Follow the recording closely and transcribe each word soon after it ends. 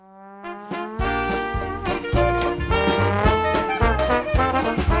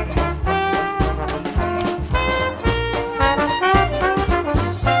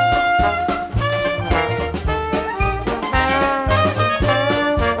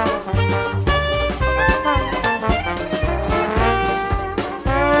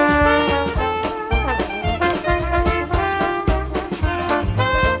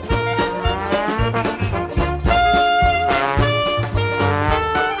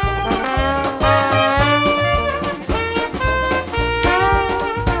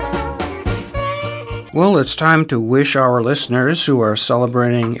Well, it's time to wish our listeners who are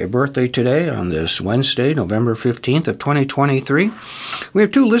celebrating a birthday today on this Wednesday, November 15th of 2023. We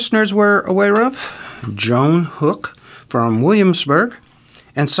have two listeners we're aware of, Joan Hook from Williamsburg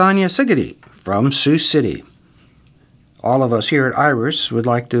and Sonia Sigety from Sioux City. All of us here at Iris would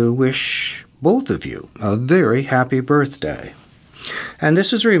like to wish both of you a very happy birthday. And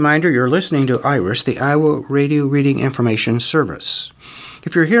this is a reminder you're listening to Iris, the Iowa Radio Reading Information Service.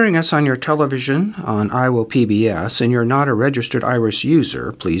 If you're hearing us on your television on Iowa PBS and you're not a registered Iris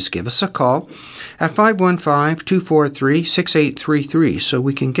user, please give us a call at 515-243-6833 so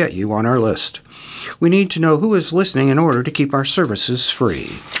we can get you on our list. We need to know who is listening in order to keep our services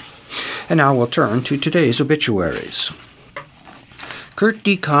free. And now we'll turn to today's obituaries. Kurt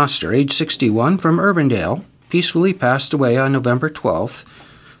D. Koster, age 61, from Urbandale, peacefully passed away on November 12th.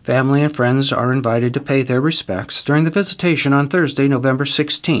 Family and friends are invited to pay their respects during the visitation on Thursday, November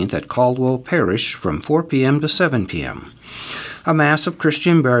 16th at Caldwell Parish from 4 p.m. to 7 p.m. A Mass of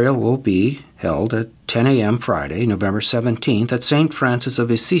Christian burial will be held at 10 a.m. Friday, November 17th at St. Francis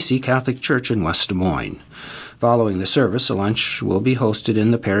of Assisi Catholic Church in West Des Moines. Following the service, a lunch will be hosted in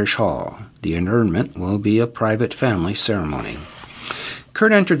the parish hall. The interment will be a private family ceremony.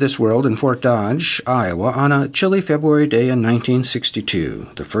 Kurt entered this world in Fort Dodge, Iowa, on a chilly February day in 1962,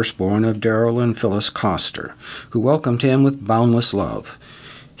 the firstborn of Darrell and Phyllis Koster, who welcomed him with boundless love.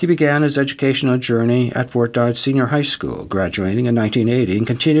 He began his educational journey at Fort Dodge Senior High School, graduating in 1980, and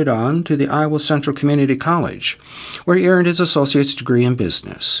continued on to the Iowa Central Community College, where he earned his associate's degree in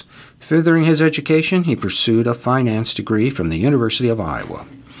business. Furthering his education, he pursued a finance degree from the University of Iowa.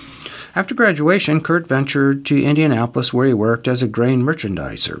 After graduation, Kurt ventured to Indianapolis, where he worked as a grain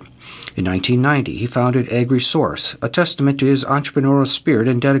merchandiser. In 1990, he founded AgriSource, a testament to his entrepreneurial spirit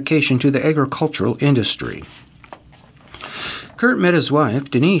and dedication to the agricultural industry. Kurt met his wife,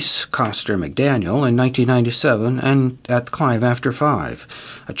 Denise Koster McDaniel, in 1997 and at Clive After 5,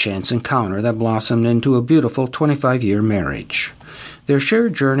 a chance encounter that blossomed into a beautiful 25-year marriage. Their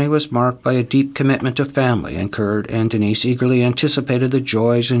shared journey was marked by a deep commitment to family, and Kurt and Denise eagerly anticipated the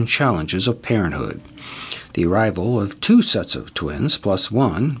joys and challenges of parenthood. The arrival of two sets of twins, plus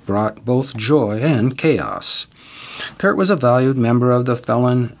one, brought both joy and chaos. Kurt was a valued member of the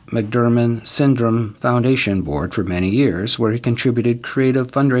Felon McDermott Syndrome Foundation Board for many years, where he contributed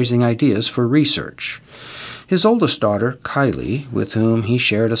creative fundraising ideas for research. His oldest daughter, Kylie, with whom he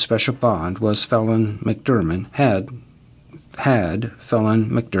shared a special bond, was Felon McDermott, had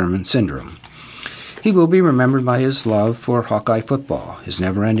Phelan-McDermott syndrome. He will be remembered by his love for Hawkeye football, his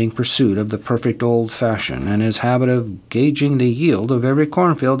never-ending pursuit of the perfect old-fashioned, and his habit of gauging the yield of every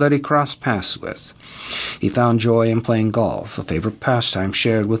cornfield that he crossed paths with. He found joy in playing golf, a favorite pastime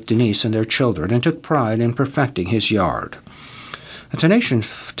shared with Denise and their children, and took pride in perfecting his yard. A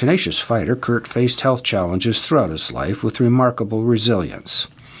tenacious fighter, Kurt faced health challenges throughout his life with remarkable resilience.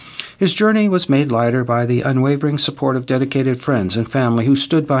 His journey was made lighter by the unwavering support of dedicated friends and family who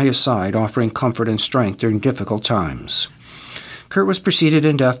stood by his side, offering comfort and strength during difficult times. Kurt was preceded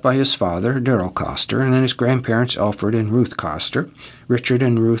in death by his father, Darrell Koster, and his grandparents, Alfred and Ruth Koster, Richard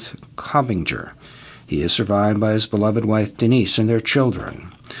and Ruth Cobbinger. He is survived by his beloved wife, Denise, and their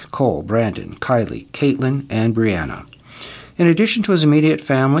children, Cole, Brandon, Kylie, Caitlin, and Brianna. In addition to his immediate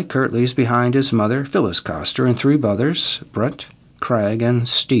family, Kurt leaves behind his mother, Phyllis Koster, and three brothers, Brett, Craig, and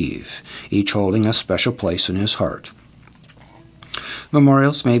Steve, each holding a special place in his heart.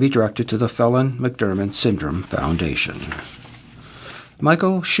 Memorials may be directed to the Phelan-McDermott Syndrome Foundation.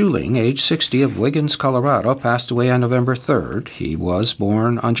 Michael Schuling, age 60, of Wiggins, Colorado, passed away on November 3rd. He was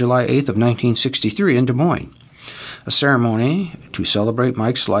born on July 8th of 1963 in Des Moines. A ceremony to celebrate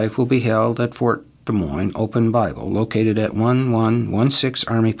Mike's life will be held at Fort Des Moines Open Bible, located at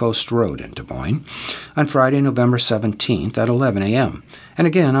 1116 Army Post Road in Des Moines, on Friday, November 17th at 11 a.m., and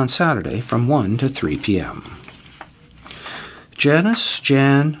again on Saturday from 1 to 3 p.m. Janice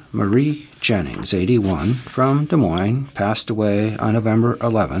Jan Marie Jennings, 81, from Des Moines, passed away on November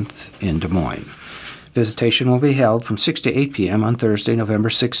 11th in Des Moines. Visitation will be held from 6 to 8 p.m. on Thursday, November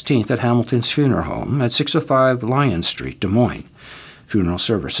 16th at Hamilton's Funeral Home at 605 Lyon Street, Des Moines. Funeral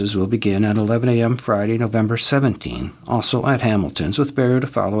services will begin at 11 a.m. Friday, November 17, also at Hamilton's, with burial to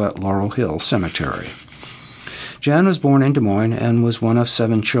follow at Laurel Hill Cemetery. Jan was born in Des Moines and was one of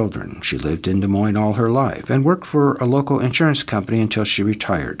 7 children. She lived in Des Moines all her life and worked for a local insurance company until she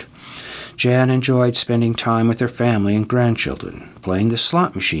retired. Jan enjoyed spending time with her family and grandchildren, playing the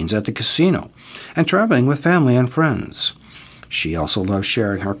slot machines at the casino, and traveling with family and friends. She also loved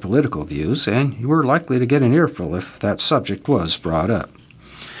sharing her political views, and you were likely to get an earful if that subject was brought up.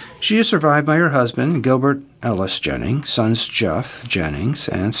 She is survived by her husband, Gilbert Ellis Jennings, sons Jeff Jennings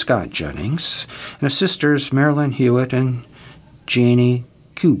and Scott Jennings, and sisters Marilyn Hewitt and Janie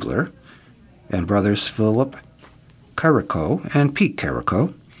Kubler, and brothers Philip Carrico and Pete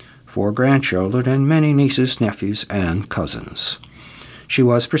Carrico, 4 grandchildren, and many nieces, nephews, and cousins. She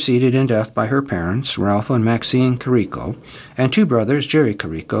was preceded in death by her parents, Ralph and Maxine Carrico, and 2 brothers, Jerry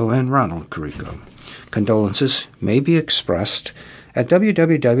Carrico and Ronald Carrico. Condolences may be expressed at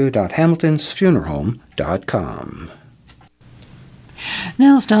www.hamiltonsfuneralhome.com.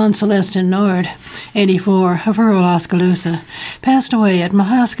 Nels Don Celestin Nord, 84, of rural Oskaloosa, passed away at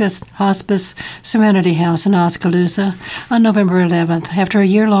Mahaska Hospice Serenity House in Oskaloosa on November 11th after a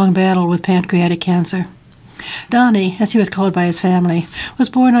year-long battle with pancreatic cancer. Donnie, as he was called by his family, was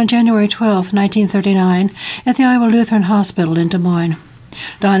born on January 12, 1939, at the Iowa Lutheran Hospital in Des Moines.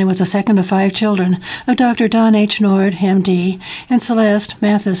 Donnie was the second of 5 children of Dr. Don H. Nord, M.D., and Celeste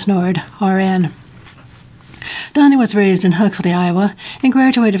Mathis Nord, R.N. Donnie was raised in Huxley, Iowa, and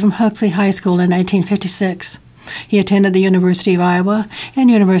graduated from Huxley High School in 1956. He attended the University of Iowa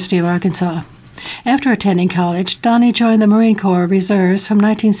and University of Arkansas. After attending college, Donnie joined the Marine Corps Reserves from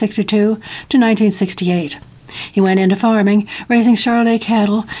 1962 to 1968. He went into farming, raising Charolais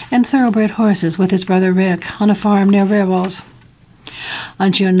cattle and thoroughbred horses with his brother Rick on a farm near Railroads.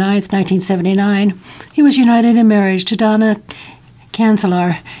 On June 9, 1979, he was united in marriage to Donna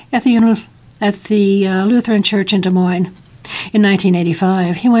Cancelar at the Lutheran Church in Des Moines. In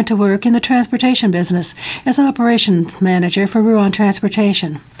 1985, he went to work in the transportation business as operations manager for Ruan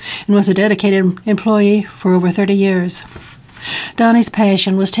Transportation and was a dedicated employee for over 30 years. Donnie's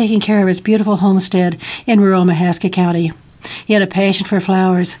passion was taking care of his beautiful homestead in rural Mahaska County. He had a passion for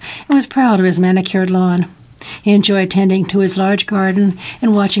flowers and was proud of his manicured lawn. He enjoyed tending to his large garden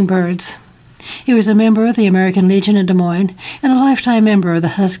and watching birds. He was a member of the American Legion in Des Moines and a lifetime member of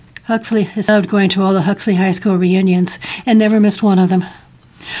the Huxley. He loved going to all the Huxley High School reunions and never missed one of them.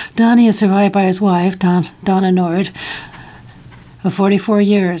 Donnie is survived by his wife, Donna Nord, of 44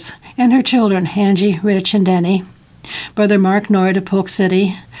 years, and her children, Angie, Rich, and Denny, brother Mark Nord of Polk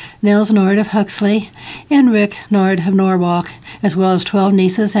City, Nels Nord of Huxley, and Rick Nord of Norwalk, as well as 12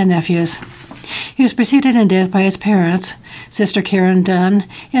 nieces and nephews. He was preceded in death by his parents, sister Karen Dunn,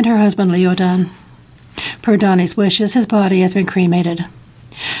 and her husband Leo Dunn. Per Donnie's wishes, his body has been cremated.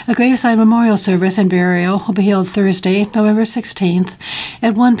 A graveside memorial service and burial will be held Thursday, November 16th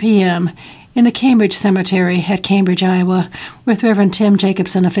at 1 p.m. in the Cambridge Cemetery at Cambridge, Iowa, with Reverend Tim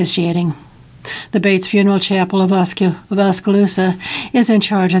Jacobson officiating. The Bates Funeral Chapel of Oskaloosa is in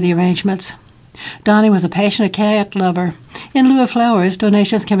charge of the arrangements. Donnie was a passionate cat lover. In lieu of flowers,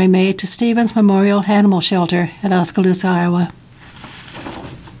 donations can be made to Stevens Memorial Animal Shelter at Oskaloosa, Iowa.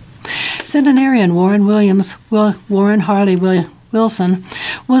 Centenarian Warren Harley Wilson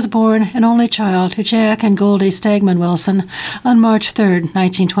was born an only child to Jack and Goldie Stegman Wilson on March 3,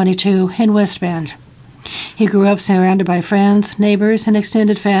 1922, in West Bend. He grew up surrounded by friends, neighbors, and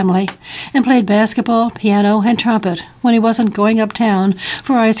extended family, and played basketball, piano, and trumpet when he wasn't going uptown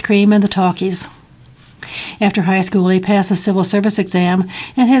for ice cream and the talkies. After high school, he passed the civil service exam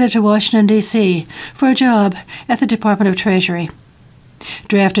and headed to Washington, D.C. for a job at the Department of Treasury.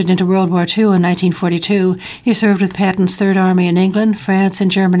 Drafted into World War II in 1942, he served with Patton's Third Army in England, France,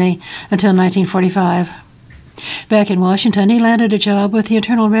 and Germany until 1945. Back in Washington, he landed a job with the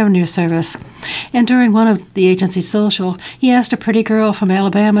Internal Revenue Service, and during one of the agency's social, he asked a pretty girl from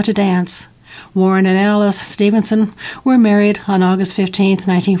Alabama to dance. Warren and Alice Stevenson were married on August 15,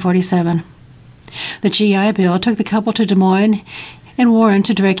 1947. The GI Bill took the couple to Des Moines and Warren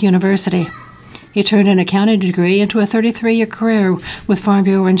to Drake University. He turned an accounting degree into a 33-year career with Farm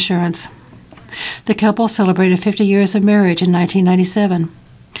Bureau Insurance. The couple celebrated 50 years of marriage in 1997.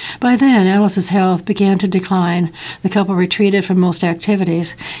 By then, Alice's health began to decline. The couple retreated from most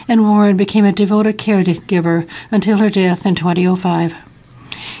activities, and Warren became a devoted caregiver until her death in 2005.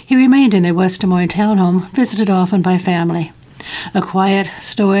 He remained in their West Des Moines townhome, visited often by family. A quiet,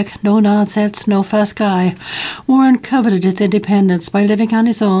 stoic, no-nonsense, no-fuss guy, Warren coveted his independence by living on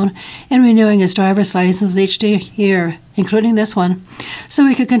his own and renewing his driver's license each year, including this one, so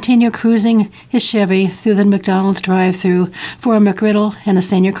he could continue cruising his Chevy through the McDonald's drive-thru for a McGriddle and a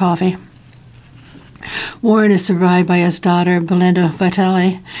senior coffee. Warren is survived by his daughter, Belinda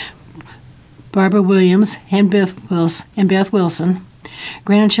Vitale, Barbara Williams, and Beth Wilson,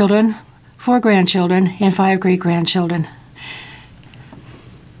 grandchildren, 4 grandchildren, and 5 great-grandchildren.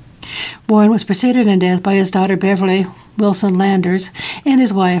 Warren was preceded in death by his daughter Beverly Wilson Landers and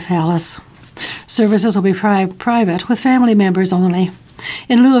his wife Alice. Services will be private with family members only.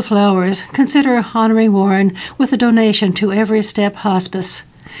 In lieu of flowers, consider honoring Warren with a donation to Every Step Hospice.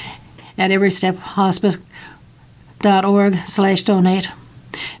 at everystephospice.org/donate.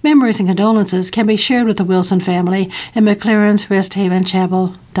 Memories and condolences can be shared with the Wilson family at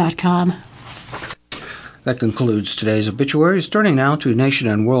McLaren's-RestHavenChapel.com. That concludes today's obituaries. Turning now to Nation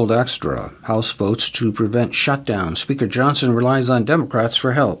and World Extra. House votes to prevent shutdown. Speaker Johnson relies on Democrats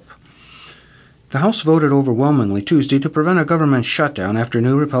for help. The House voted overwhelmingly Tuesday to prevent a government shutdown after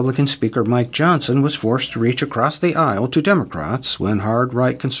new Republican Speaker Mike Johnson was forced to reach across the aisle to Democrats when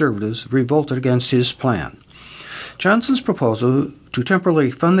hard-right conservatives revolted against his plan. Johnson's proposal to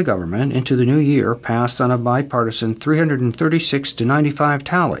temporarily fund the government into the new year passed on a bipartisan 336-95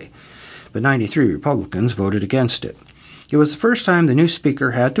 tally, but 93 Republicans voted against it. It was the first time the new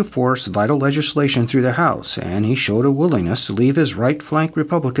Speaker had to force vital legislation through the House, and he showed a willingness to leave his right-flank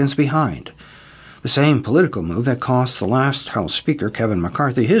Republicans behind. The same political move that cost the last House Speaker, Kevin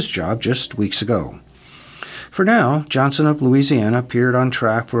McCarthy, his job just weeks ago. For now, Johnson of Louisiana appeared on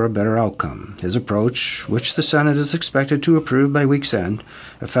track for a better outcome. His approach, which the Senate is expected to approve by week's end,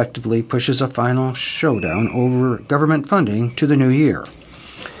 effectively pushes a final showdown over government funding to the new year.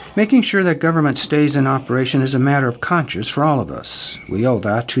 Making sure that government stays in operation is a matter of conscience for all of us. We owe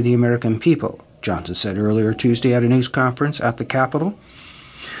that to the American people, Johnson said earlier Tuesday at a news conference at the Capitol.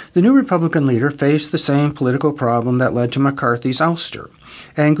 The new Republican leader faced the same political problem that led to McCarthy's ouster.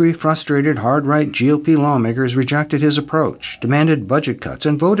 Angry, frustrated, hard-right GOP lawmakers rejected his approach, demanded budget cuts,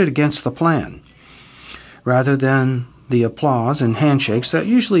 and voted against the plan. Rather than the applause and handshakes that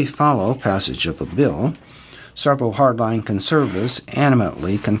usually follow passage of a bill, several hardline conservatives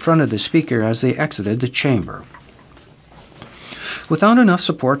animately confronted the Speaker as they exited the chamber. Without enough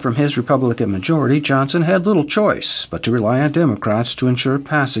support from his Republican majority, Johnson had little choice but to rely on Democrats to ensure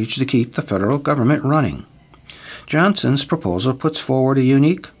passage to keep the federal government running. Johnson's proposal puts forward a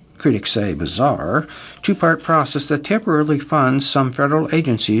unique, critics say bizarre, two-part process that temporarily funds some federal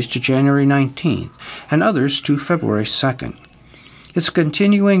agencies to January 19th and others to February 2nd. It's a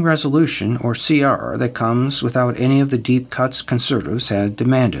continuing resolution, or CR, that comes without any of the deep cuts conservatives had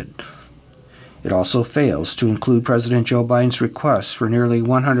demanded. It also fails to include President Joe Biden's request for nearly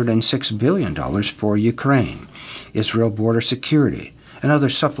 $106 billion for Ukraine, Israel border security, and other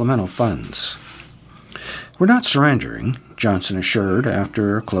supplemental funds. We're not surrendering, Johnson assured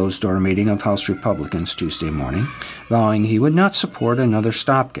after a closed-door meeting of House Republicans Tuesday morning, vowing he would not support another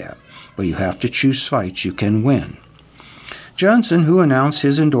stopgap, but you have to choose fights you can win. Johnson, who announced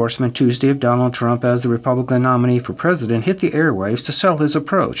his endorsement Tuesday of Donald Trump as the Republican nominee for president, hit the airwaves to sell his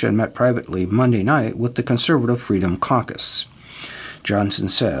approach and met privately Monday night with the Conservative Freedom Caucus. Johnson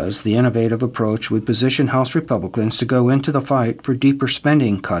says the innovative approach would position House Republicans to go into the fight for deeper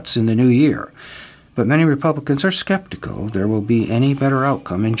spending cuts in the new year, but many Republicans are skeptical there will be any better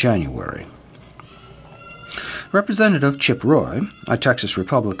outcome in January. Representative Chip Roy, a Texas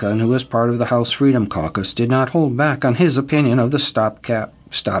Republican who was part of the House Freedom Caucus, did not hold back on his opinion of the stopgap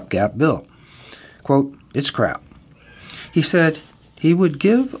bill. Quote, "It's crap." He said he would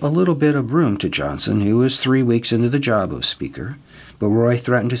give a little bit of room to Johnson, who is 3 weeks into the job of Speaker, but Roy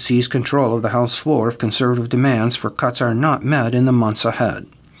threatened to seize control of the House floor if conservative demands for cuts are not met in the months ahead.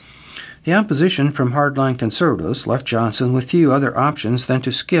 The opposition from hardline conservatives left Johnson with few other options than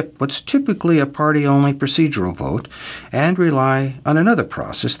to skip what's typically a party-only procedural vote and rely on another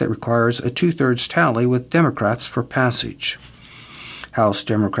process that requires a two-thirds tally with Democrats for passage. House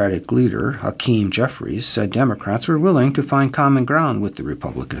Democratic leader Hakeem Jeffries said Democrats were willing to find common ground with the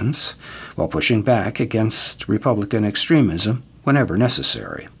Republicans while pushing back against Republican extremism whenever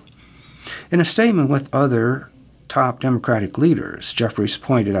necessary. In a statement with other top Democratic leaders, Jeffries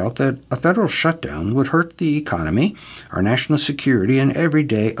pointed out that a federal shutdown would hurt the economy, our national security, and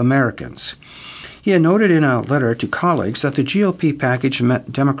everyday Americans. He had noted in a letter to colleagues that the GOP package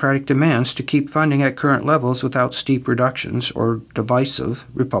met Democratic demands to keep funding at current levels without steep reductions or divisive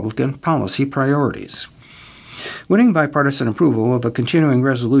Republican policy priorities. Winning bipartisan approval of a continuing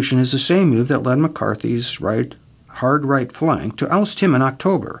resolution is the same move that led McCarthy's hard right flank to oust him in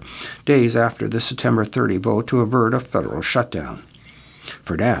October, days after the September 30 vote to avert a federal shutdown.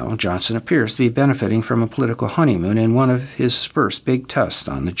 For now, Johnson appears to be benefiting from a political honeymoon in one of his first big tests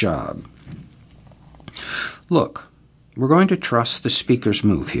on the job. "Look, we're going to trust the Speaker's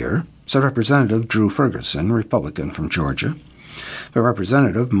move here," said Representative Drew Ferguson, Republican from Georgia. But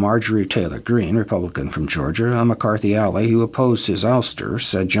Representative Marjorie Taylor Greene, Republican from Georgia, a McCarthy ally who opposed his ouster,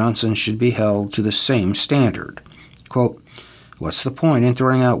 said Johnson should be held to the same standard. Quote, "What's the point in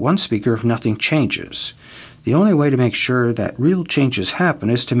throwing out one speaker if nothing changes? The only way to make sure that real changes happen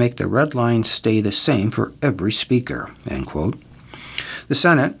is to make the red lines stay the same for every speaker." End quote. The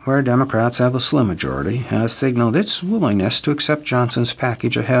Senate, where Democrats have a slim majority, has signaled its willingness to accept Johnson's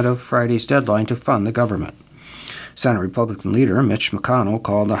package ahead of Friday's deadline to fund the government. Senate Republican leader Mitch McConnell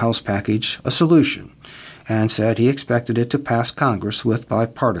called the House package a solution and said he expected it to pass Congress with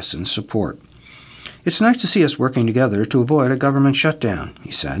bipartisan support. "It's nice to see us working together to avoid a government shutdown,"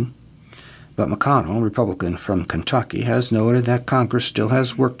 he said. But McConnell, Republican from Kentucky, has noted that Congress still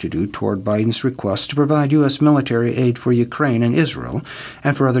has work to do toward Biden's request to provide U.S. military aid for Ukraine and Israel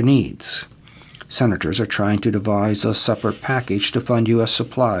and for other needs. Senators are trying to devise a separate package to fund U.S.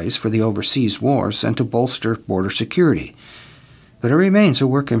 supplies for the overseas wars and to bolster border security. But it remains a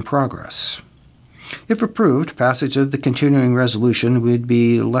work in progress. If approved, passage of the continuing resolution would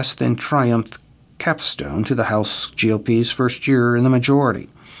be less than triumph capstone to the House GOP's first year in the majority.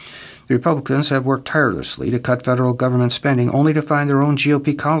 The Republicans have worked tirelessly to cut federal government spending only to find their own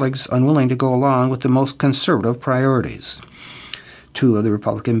GOP colleagues unwilling to go along with the most conservative priorities. 2 of the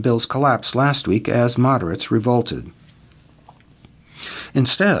Republican bills collapsed last week as moderates revolted.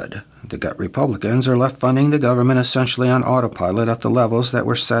 Instead, the gut Republicans are left funding the government essentially on autopilot at the levels that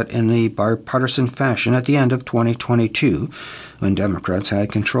were set in the bipartisan fashion at the end of 2022, when Democrats had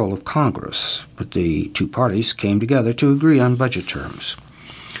control of Congress, but the 2 parties came together to agree on budget terms.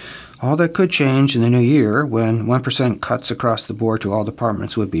 All that could change in the new year, when 1% cuts across the board to all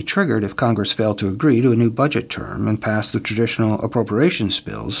departments would be triggered if Congress failed to agree to a new budget term and pass the traditional appropriations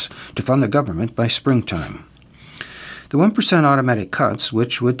bills to fund the government by springtime. The 1% automatic cuts,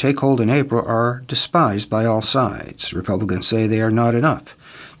 which would take hold in April, are despised by all sides. Republicans say they are not enough.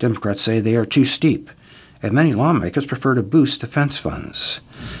 Democrats say they are too steep. And many lawmakers prefer to boost defense funds.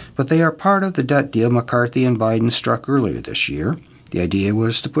 But they are part of the debt deal McCarthy and Biden struck earlier this year. The idea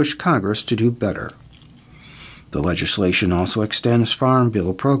was to push Congress to do better. The legislation also extends Farm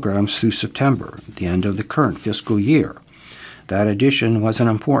Bill programs through September, the end of the current fiscal year. That addition was an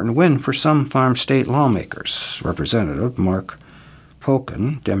important win for some farm state lawmakers. Representative Mark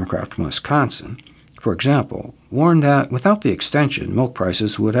Polkin, Democrat from Wisconsin, for example, warned that without the extension, milk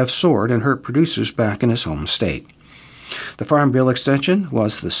prices would have soared and hurt producers back in his home state. "The Farm Bill extension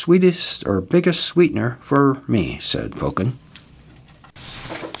was the sweetest or biggest sweetener for me," said Polkin.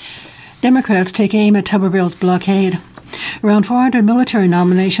 Democrats take aim at Tuberville's blockade. Around 400 military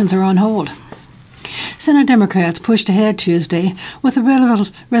nominations are on hold. Senate Democrats pushed ahead Tuesday with a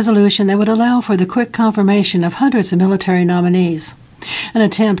resolution that would allow for the quick confirmation of hundreds of military nominees, an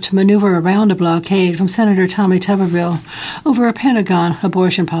attempt to maneuver around a blockade from Senator Tommy Tuberville over a Pentagon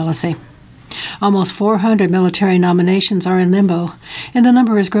abortion policy. Almost 400 military nominations are in limbo, and the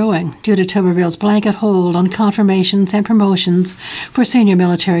number is growing due to Tuberville's blanket hold on confirmations and promotions for senior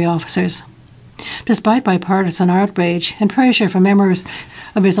military officers. Despite bipartisan outrage and pressure from members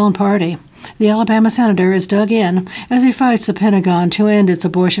of his own party, the Alabama senator is dug in as he fights the Pentagon to end its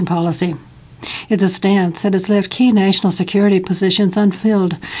abortion policy. It's a stance that has left key national security positions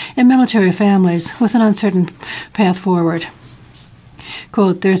unfilled and military families with an uncertain path forward.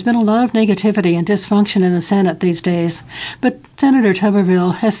 Quote, "There's been a lot of negativity and dysfunction in the Senate these days, but Senator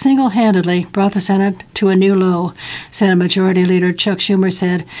Tuberville has single-handedly brought the Senate to a new low," Senate Majority Leader Chuck Schumer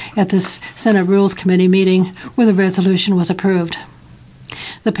said at the Senate Rules Committee meeting where the resolution was approved.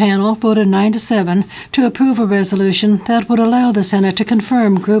 The panel voted 9-7 to approve a resolution that would allow the Senate to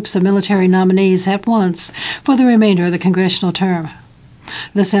confirm groups of military nominees at once for the remainder of the congressional term.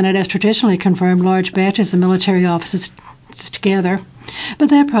 The Senate has traditionally confirmed large batches of military officers together, but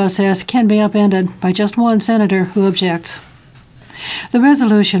that process can be upended by just one senator who objects. The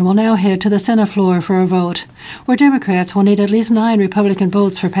resolution will now head to the Senate floor for a vote, where Democrats will need at least 9 Republican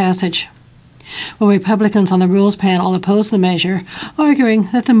votes for passage. When Republicans on the Rules panel opposed the measure, arguing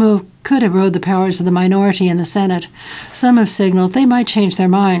that the move could erode the powers of the minority in the Senate, some have signaled they might change their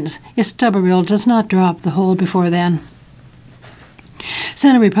minds if Tuberville does not drop the hold before then.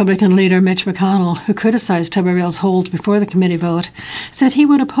 Senate Republican leader Mitch McConnell, who criticized Tuberville's hold before the committee vote, said he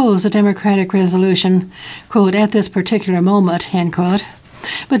would oppose a Democratic resolution, quote, "at this particular moment," end quote,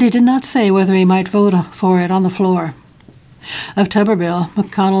 but he did not say whether he might vote for it on the floor. Of Tuberville,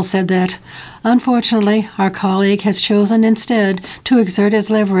 McConnell said that, "Unfortunately, our colleague has chosen instead to exert his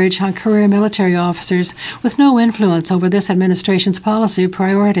leverage on career military officers with no influence over this administration's policy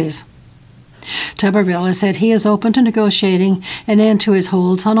priorities." Tuberville has said he is open to negotiating an end to his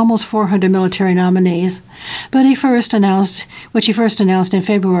holds on almost 400 military nominees, which he first announced in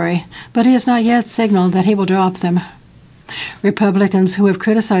February, but he has not yet signaled that he will drop them. Republicans who have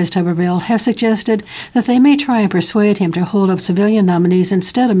criticized Tuberville have suggested that they may try and persuade him to hold up civilian nominees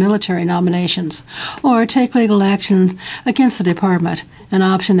instead of military nominations, or take legal action against the department, an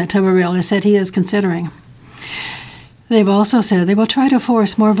option that Tuberville has said he is considering. They've also said they will try to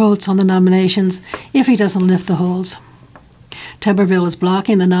force more votes on the nominations if he doesn't lift the holds. Tuberville is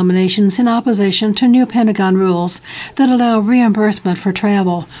blocking the nominations in opposition to new Pentagon rules that allow reimbursement for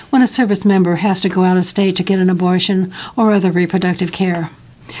travel when a service member has to go out of state to get an abortion or other reproductive care.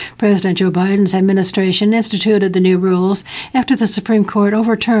 President Joe Biden's administration instituted the new rules after the Supreme Court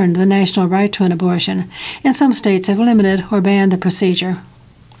overturned the national right to an abortion, and some states have limited or banned the procedure.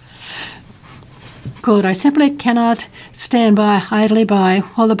 Quote, I simply cannot stand idly by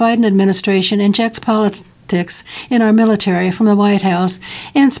while the Biden administration injects politics in our military from the White House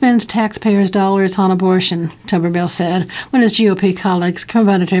and spends taxpayers' dollars on abortion, Tuberville said when his GOP colleagues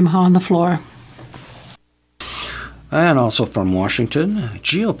confronted him on the floor. And also from Washington,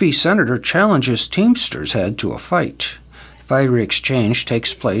 GOP senator challenges Teamsters head to a fight. Fiery exchange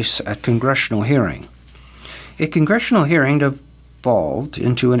takes place at congressional hearing. A congressional hearing devolved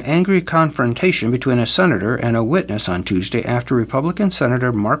into an angry confrontation between a senator and a witness on Tuesday after Republican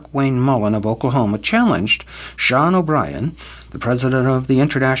Senator Mark Wayne Mullen of Oklahoma challenged Sean O'Brien, the president of the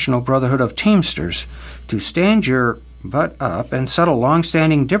International Brotherhood of Teamsters, to stand your butt up and settle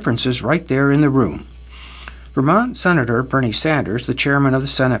long-standing differences right there in the room. Vermont Senator Bernie Sanders, the chairman of the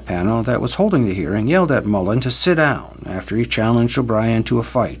Senate panel that was holding the hearing, yelled at Mullen to sit down after he challenged O'Brien to a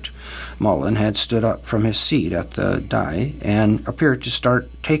fight. Mullen had stood up from his seat at the dais and appeared to start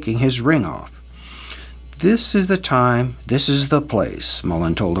taking his ring off. This is the time, this is the place,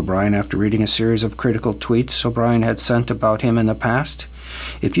 Mullen told O'Brien after reading a series of critical tweets O'Brien had sent about him in the past.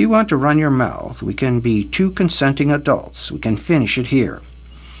 If you want to run your mouth, we can be two consenting adults. We can finish it here.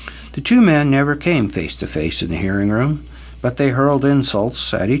 The two men never came face-to-face in the hearing room, but they hurled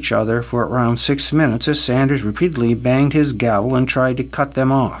insults at each other for around 6 minutes as Sanders repeatedly banged his gavel and tried to cut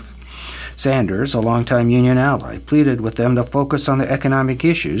them off. Sanders, a longtime union ally, pleaded with them to focus on the economic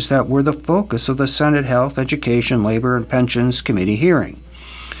issues that were the focus of the Senate Health, Education, Labor, and Pensions Committee hearing,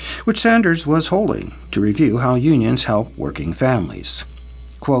 which Sanders was holding to review how unions help working families.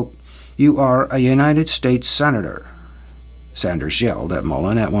 Quote, you are a United States Senator, Sanders yelled at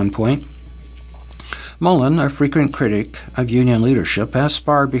Mullen at one point. Mullen, a frequent critic of union leadership, has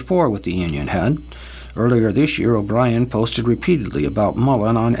sparred before with the union head. Earlier this year, O'Brien posted repeatedly about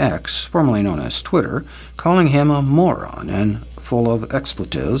Mullen on X, formerly known as Twitter, calling him a moron and full of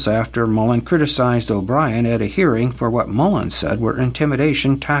expletives after Mullen criticized O'Brien at a hearing for what Mullen said were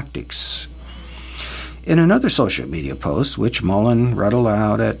intimidation tactics. In another social media post, which Mullen read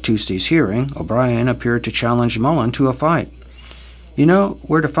aloud at Tuesday's hearing, O'Brien appeared to challenge Mullen to a fight. You know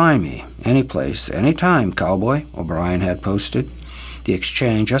where to find me, any place, any time, cowboy, O'Brien had posted. The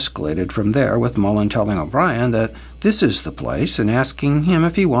exchange escalated from there, with Mullen telling O'Brien that this is the place and asking him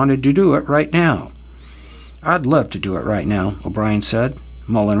if he wanted to do it right now. I'd love to do it right now, O'Brien said.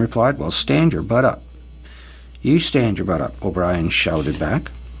 Mullen replied, well, stand your butt up. You stand your butt up, O'Brien shouted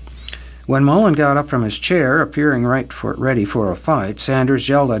back. When Mullen got up from his chair, appearing ready for a fight, Sanders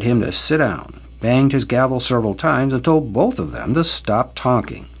yelled at him to sit down, banged his gavel several times, and told both of them to stop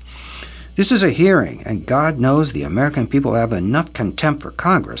talking. This is a hearing, and God knows the American people have enough contempt for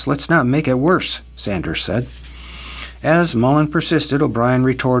Congress. Let's not make it worse, Sanders said. As Mullen persisted, O'Brien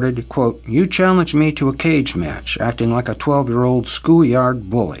retorted, quote, you challenged me to a cage match, acting like a 12-year-old schoolyard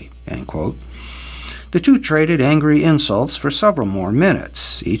bully, end quote. The two traded angry insults for several more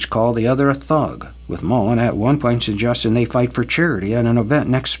minutes. Each called the other a thug, with Mullen at one point suggesting they fight for charity at an event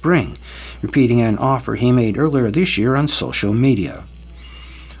next spring, repeating an offer he made earlier this year on social media.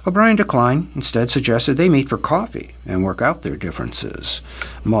 O'Brien declined, instead suggested they meet for coffee and work out their differences.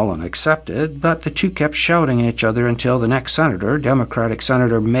 Mullen accepted, but the two kept shouting at each other until the next senator, Democratic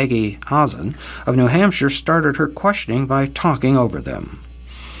Senator Maggie Hazen of New Hampshire, started her questioning by talking over them.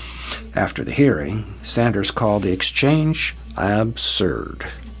 After the hearing, Sanders called the exchange absurd.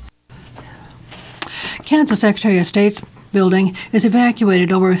 Kansas Secretary of State's building is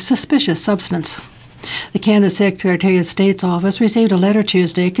evacuated over suspicious substance. The Kansas Secretary of State's office received a letter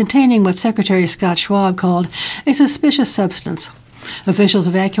Tuesday containing what Secretary Scott Schwab called a suspicious substance. Officials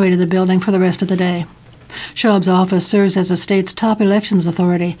evacuated the building for the rest of the day. Schwab's office serves as the state's top elections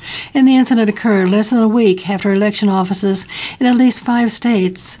authority, and the incident occurred less than a week after election offices in at least 5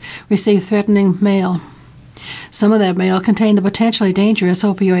 states received threatening mail. Some of that mail contained the potentially dangerous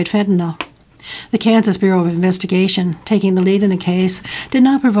opioid fentanyl. The Kansas Bureau of Investigation, taking the lead in the case, did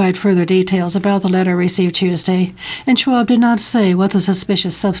not provide further details about the letter received Tuesday, and Schwab did not say what the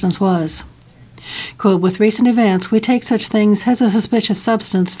suspicious substance was. Quote, with recent events, we take such things as a suspicious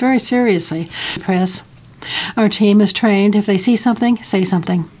substance very seriously, press. Our team is trained. If they see something, say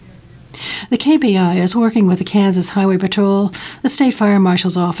something. The KBI is working with the Kansas Highway Patrol, the State Fire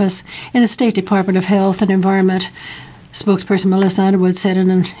Marshal's Office, and the State Department of Health and Environment Spokesperson Melissa Underwood said in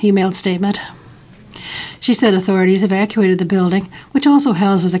an emailed statement. She said authorities evacuated the building, which also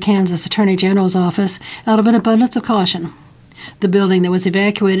houses a Kansas Attorney General's office, out of an abundance of caution. The building that was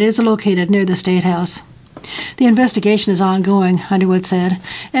evacuated is located near the State House. The investigation is ongoing, Underwood said,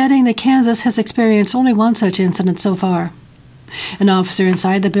 adding that Kansas has experienced only one such incident so far. An officer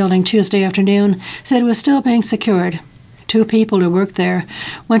inside the building Tuesday afternoon said it was still being secured. 2 people who worked there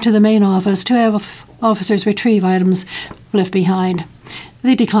went to the main office to have officers retrieve items left behind.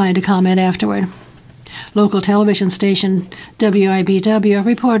 They declined to comment afterward. Local television station WIBW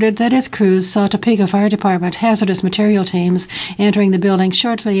reported that its crews saw Topeka Fire Department hazardous material teams entering the building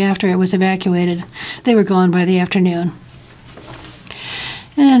shortly after it was evacuated. They were gone by the afternoon.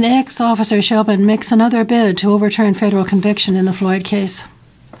 And ex-officer Chauvin makes another bid to overturn federal conviction in the Floyd case.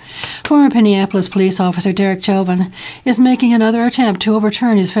 Former Minneapolis police officer Derek Chauvin is making another attempt to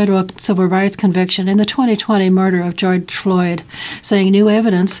overturn his federal civil rights conviction in the 2020 murder of George Floyd, saying new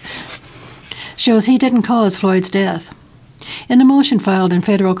evidence shows he didn't cause Floyd's death. In a motion filed in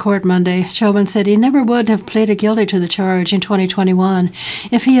federal court Monday, Chauvin said he never would have pleaded guilty to the charge in 2021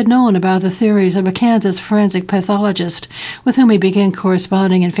 if he had known about the theories of a Kansas forensic pathologist with whom he began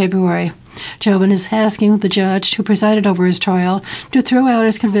corresponding in February. Chauvin is asking the judge who presided over his trial to throw out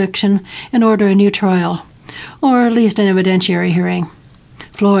his conviction and order a new trial, or at least an evidentiary hearing.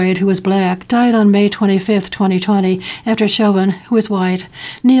 Floyd, who was black, died on May 25, 2020, after Chauvin, who was white,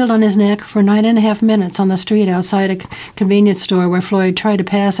 kneeled on his neck for 9.5 minutes on the street outside a convenience store where Floyd tried to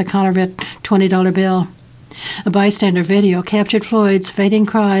pass a counterfeit $20 bill. A bystander video captured Floyd's fading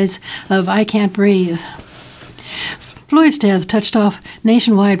cries of "I can't breathe." Floyd's death touched off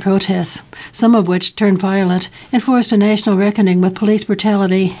nationwide protests, some of which turned violent and forced a national reckoning with police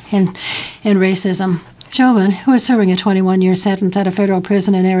brutality and racism. Chauvin, who is serving a 21-year sentence at a federal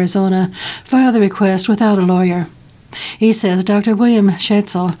prison in Arizona, filed the request without a lawyer. He says Dr. William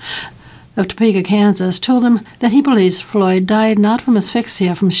Schetzel of Topeka, Kansas, told him that he believes Floyd died not from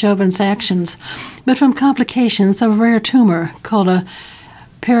asphyxia from Chauvin's actions, but from complications of a rare tumor called a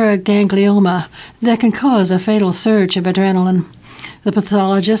paraganglioma that can cause a fatal surge of adrenaline. The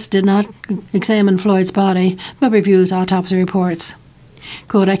pathologist did not examine Floyd's body, but reviewed autopsy reports.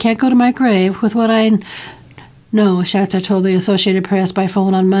 Quote, "I can't go to my grave with what I know," Schatzer told the Associated Press by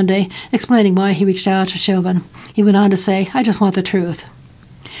phone on Monday, explaining why he reached out to Chauvin. He went on to say, "I just want the truth."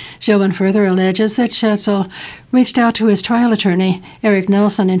 Chauvin further alleges that Schatzer reached out to his trial attorney, Eric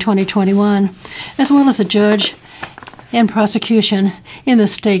Nelson, in 2021, as well as a judge and prosecution in the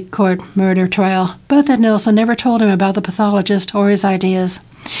state court murder trial, but that Nelson never told him about the pathologist or his ideas.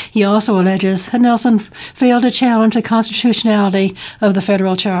 He also alleges that Nelson failed to challenge the constitutionality of the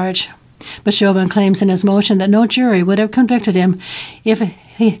federal charge. But Chauvin claims in his motion that no jury would have convicted him if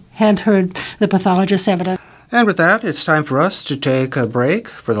he had heard the pathologist's evidence. And with that, it's time for us to take a break.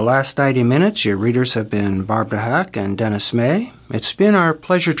 For the last 90 minutes, your readers have been Barbara Hack and Dennis May. It's been our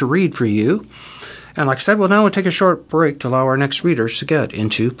pleasure to read for you. And like I said, we'll now take a short break to allow our next readers to get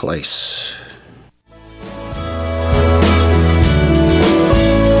into place.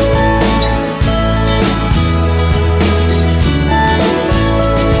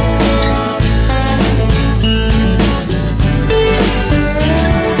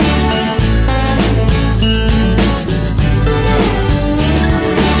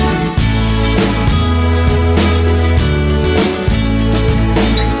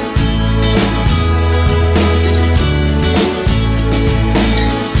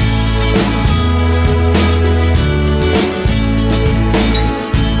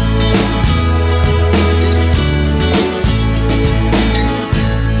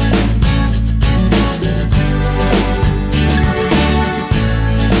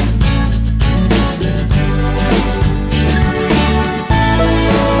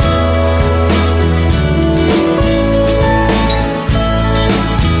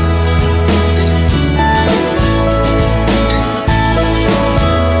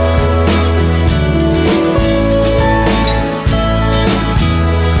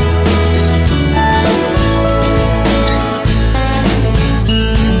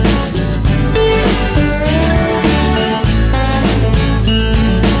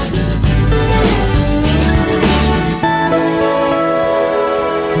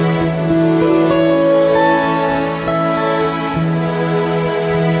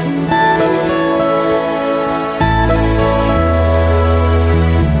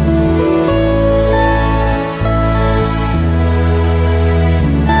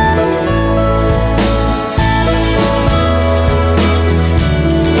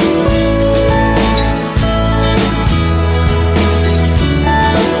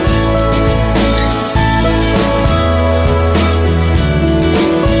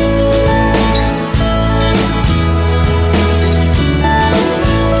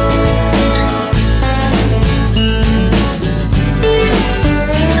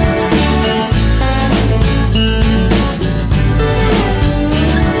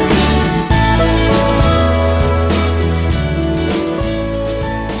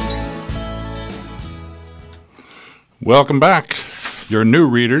 Welcome back. Your new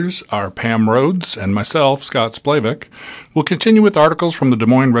readers are Pam Rhodes and myself, Scott Splavik. We'll continue with articles from the Des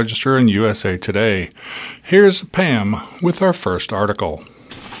Moines Register and USA Today. Here's Pam with our first article.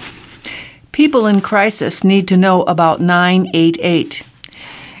 People in crisis need to know about 988.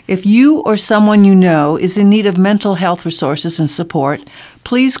 If you or someone you know is in need of mental health resources and support,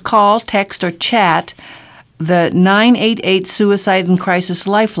 please call, text, or chat the 988 Suicide and Crisis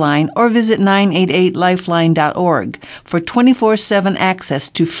Lifeline or visit 988lifeline.org for 24/7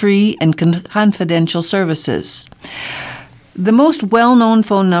 access to free and confidential services. The most well-known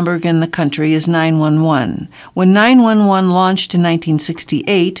phone number in the country is 911. When 911 launched in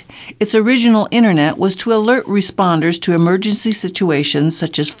 1968, its original internet was to alert responders to emergency situations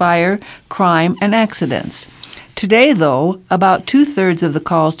such as fire, crime, and accidents. Today, though, about 2/3 of the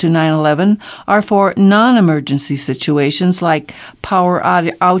calls to 911 are for non-emergency situations like power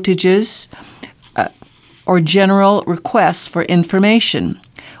outages or general requests for information.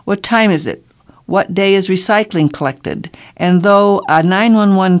 What time is it? What day is recycling collected? And though a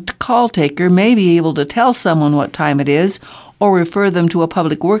 911 call taker may be able to tell someone what time it is or refer them to a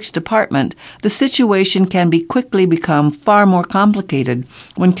public works department, the situation can quickly become far more complicated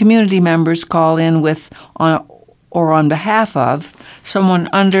when community members call in on behalf of someone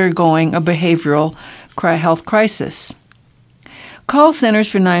undergoing a behavioral health crisis. Call centers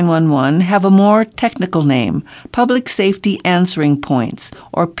for 911 have a more technical name, Public Safety Answering Points,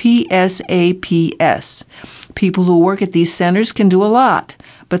 or PSAPS. People who work at these centers can do a lot,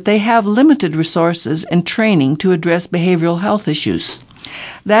 but they have limited resources and training to address behavioral health issues.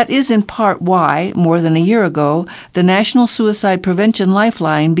 That is in part why, more than a year ago, the National Suicide Prevention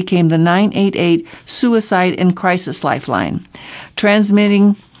Lifeline became the 988 Suicide and Crisis Lifeline,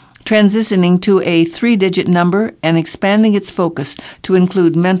 transitioning to a 3-digit number and expanding its focus to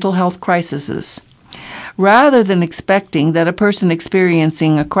include mental health crises. Rather than expecting that a person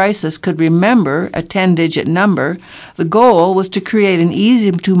experiencing a crisis could remember a 10-digit number, the goal was to create an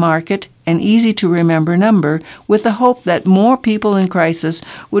easy-to-market and easy-to-remember number with the hope that more people in crisis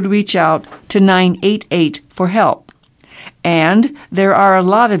would reach out to 988 for help. And there are a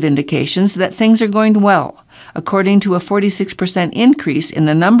lot of indications that things are going well, according to a 46% increase in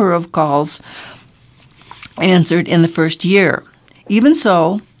the number of calls answered in the first year. Even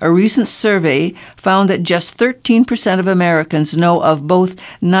so, a recent survey found that just 13% of Americans know of both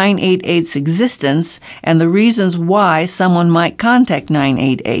 988's existence and the reasons why someone might contact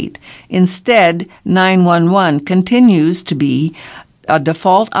 988. Instead, 911 continues to be a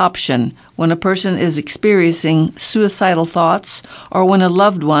default option when a person is experiencing suicidal thoughts or when a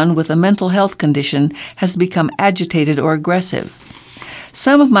loved one with a mental health condition has become agitated or aggressive.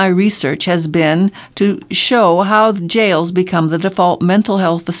 Some of my research has been to show how jails become the default mental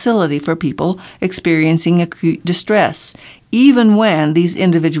health facility for people experiencing acute distress, even when these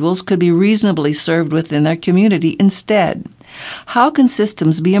individuals could be reasonably served within their community instead. How can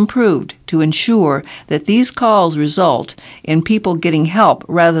systems be improved to ensure that these calls result in people getting help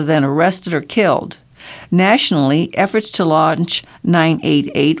rather than arrested or killed? Nationally, efforts to launch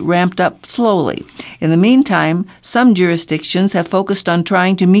 988 ramped up slowly. In the meantime, some jurisdictions have focused on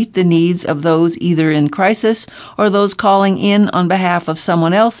trying to meet the needs of those either in crisis or those calling in on behalf of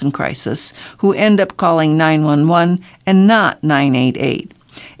someone else in crisis, who end up calling 911 and not 988.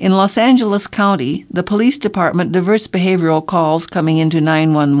 In Los Angeles County, the police department diverts behavioral calls coming into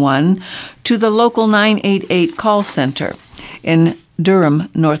 911 to the local 988 call center in Durham,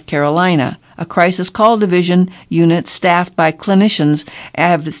 North Carolina. A crisis call division unit staffed by clinicians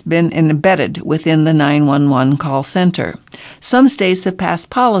has been embedded within the 911 call center. Some states have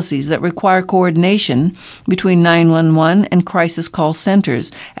passed policies that require coordination between 911 and crisis call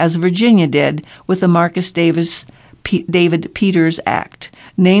centers, as Virginia did with the Marcus David Peters Act.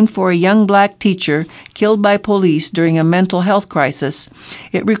 Named for a young black teacher killed by police during a mental health crisis,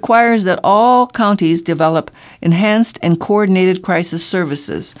 it requires that all counties develop enhanced and coordinated crisis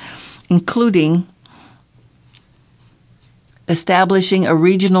services, including establishing a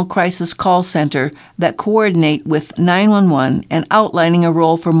regional crisis call center that coordinate with 911 and outlining a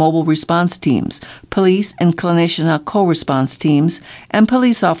role for mobile response teams, police and clinician co-response teams, and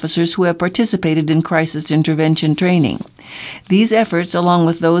police officers who have participated in crisis intervention training. These efforts, along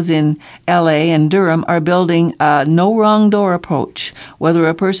with those in LA and Durham, are building a no wrong door approach. Whether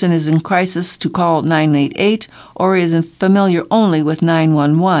a person is in crisis to call 988 or is familiar only with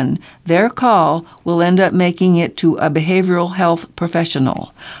 911, their call will end up making it to a behavioral health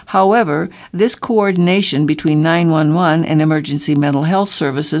professional. However, this coordination between 911 and emergency mental health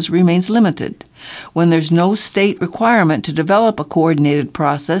services remains limited. When there's no state requirement to develop a coordinated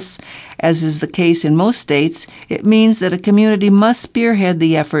process, as is the case in most states, it means that a community must spearhead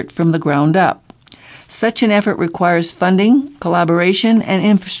the effort from the ground up. Such an effort requires funding, collaboration, and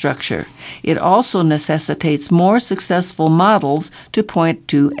infrastructure. It also necessitates more successful models to point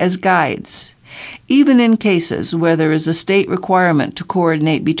to as guides. Even in cases where there is a state requirement to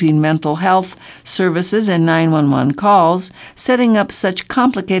coordinate between mental health services and 911 calls, setting up such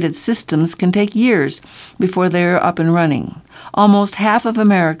complicated systems can take years before they are up and running. Almost half of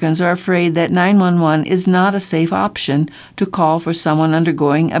Americans are afraid that 911 is not a safe option to call for someone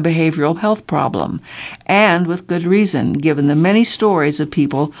undergoing a behavioral health problem, and with good reason, given the many stories of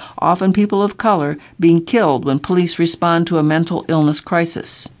people, often people of color, being killed when police respond to a mental illness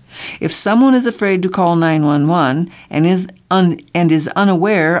crisis. If someone is afraid to call 911 and is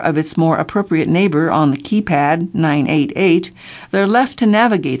unaware of its more appropriate neighbor on the keypad, 988, they're left to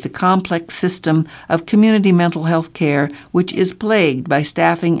navigate the complex system of community mental health care, which is plagued by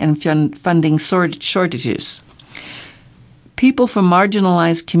staffing and funding shortages. People from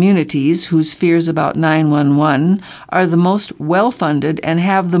marginalized communities whose fears about 911 are the most well-funded and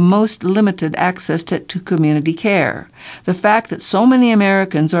have the most limited access to community care. The fact that so many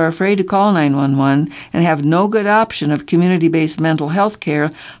Americans are afraid to call 911 and have no good option of community-based mental health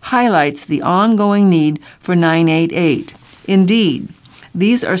care highlights the ongoing need for 988. Indeed,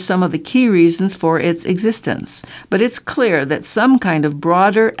 these are some of the key reasons for its existence, but it's clear that some kind of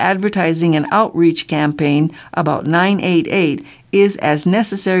broader advertising and outreach campaign about 988 is as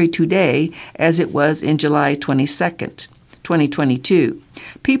necessary today as it was in July 22nd, 2022.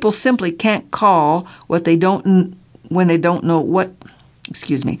 People simply can't call what they don't when they don't know what.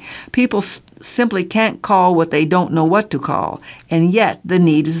 People simply can't call what they don't know what to call, and yet the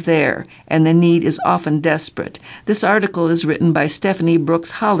need is there, and the need is often desperate. This article is written by Stephanie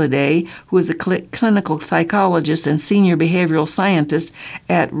Brooks Holliday, who is a clinical psychologist and senior behavioral scientist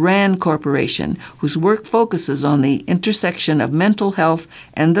at RAND Corporation, whose work focuses on the intersection of mental health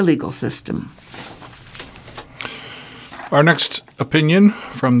and the legal system. Our next opinion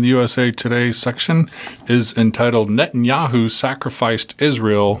from the USA Today section is entitled Netanyahu Sacrificed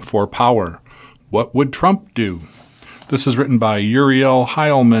Israel for Power. What would Trump do? This is written by Uriel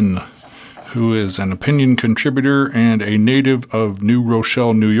Heilman, who is an opinion contributor and a native of New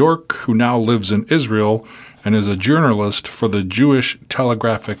Rochelle, New York, who now lives in Israel and is a journalist for the Jewish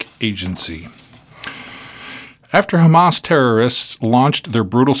Telegraphic Agency. After Hamas terrorists launched their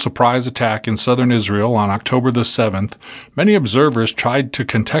brutal surprise attack in southern Israel on October the 7th, many observers tried to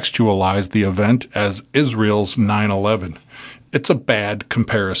contextualize the event as Israel's 9/11. It's a bad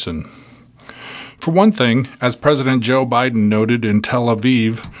comparison. For one thing, as President Joe Biden noted in Tel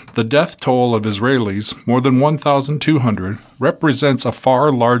Aviv, the death toll of Israelis, more than 1,200, represents a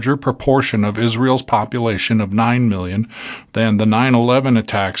far larger proportion of Israel's population of 9 million than the 9/11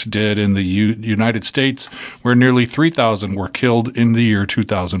 attacks did in the United States, where nearly 3,000 were killed in the year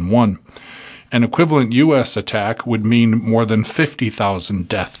 2001. An equivalent U.S. attack would mean more than 50,000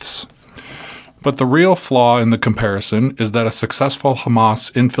 deaths. But the real flaw in the comparison is that a successful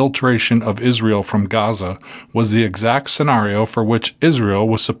Hamas infiltration of Israel from Gaza was the exact scenario for which Israel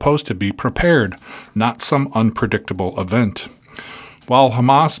was supposed to be prepared, not some unpredictable event. While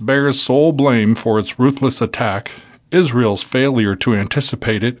Hamas bears sole blame for its ruthless attack, Israel's failure to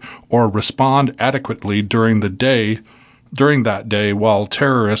anticipate it or respond adequately during that day while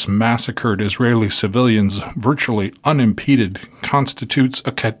terrorists massacred Israeli civilians virtually unimpeded constitutes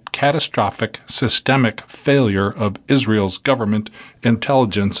a catastrophic systemic failure of Israel's government,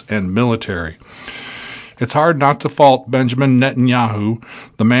 intelligence, and military. It's hard not to fault Benjamin Netanyahu,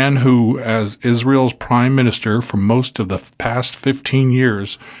 the man who, as Israel's prime minister for most of the past 15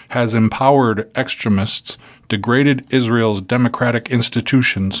 years, has empowered extremists, degraded Israel's democratic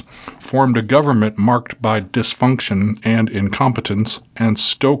institutions, formed a government marked by dysfunction and incompetence, and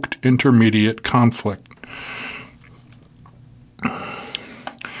stoked intermediate conflict.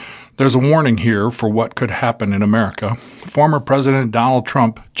 There's a warning here for what could happen in America. Former President Donald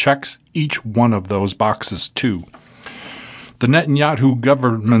Trump checks each one of those boxes, too. The Netanyahu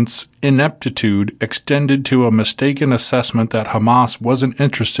government's ineptitude extended to a mistaken assessment that Hamas wasn't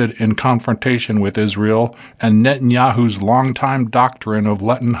interested in confrontation with Israel, and Netanyahu's longtime doctrine of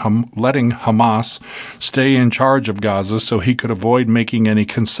letting Hamas stay in charge of Gaza so he could avoid making any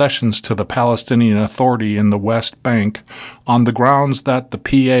concessions to the Palestinian Authority in the West Bank on the grounds that the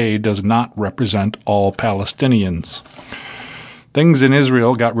PA does not represent all Palestinians. Things in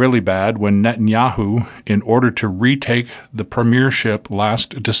Israel got really bad when Netanyahu, in order to retake the premiership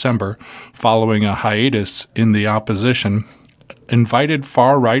last December following a hiatus in the opposition, invited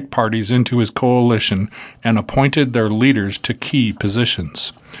far-right parties into his coalition and appointed their leaders to key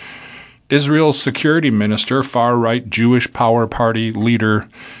positions. Israel's security minister, far-right Jewish Power Party leader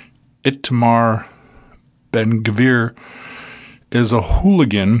Itamar Ben-Gvir, is a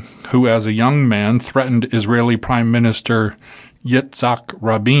hooligan who, as a young man, threatened Israeli Prime Minister Yitzhak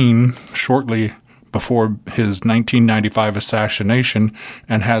Rabin shortly before his 1995 assassination,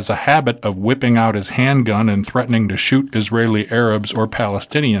 and has a habit of whipping out his handgun and threatening to shoot Israeli Arabs or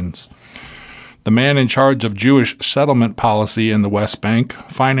Palestinians. The man in charge of Jewish settlement policy in the West Bank,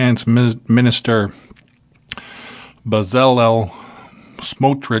 Finance Minister Bezalel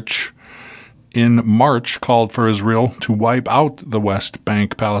Smotrich, in March called for Israel to wipe out the West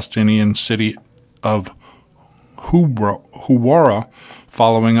Bank Palestinian city of Huwara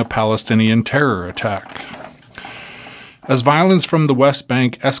following a Palestinian terror attack. As violence from the West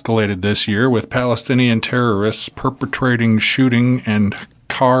Bank escalated this year, with Palestinian terrorists perpetrating shooting and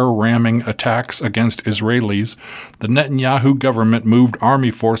car-ramming attacks against Israelis, the Netanyahu government moved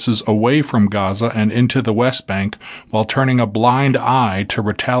army forces away from Gaza and into the West Bank while turning a blind eye to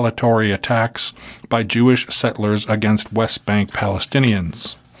retaliatory attacks by Jewish settlers against West Bank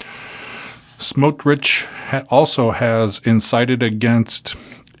Palestinians. Smotrich also has incited against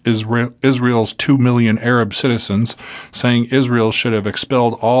Israel's 2 million Arab citizens, saying Israel should have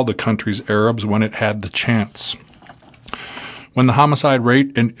expelled all the country's Arabs when it had the chance. When the homicide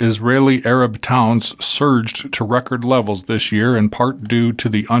rate in Israeli Arab towns surged to record levels this year, in part due to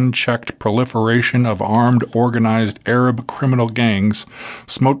the unchecked proliferation of armed, organized Arab criminal gangs,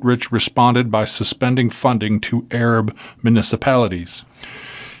 Smotrich responded by suspending funding to Arab municipalities.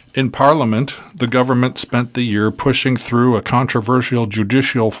 In Parliament, the government spent the year pushing through a controversial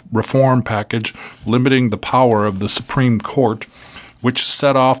judicial reform package limiting the power of the Supreme Court, which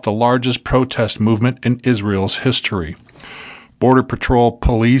set off the largest protest movement in Israel's history. Border Patrol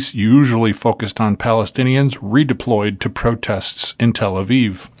police, usually focused on Palestinians, redeployed to protests in Tel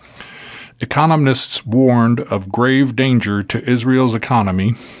Aviv. Economists warned of grave danger to Israel's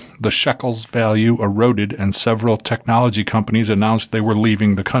economy. The shekel's value eroded, and several technology companies announced they were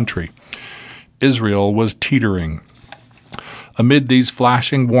leaving the country. Israel was teetering. Amid these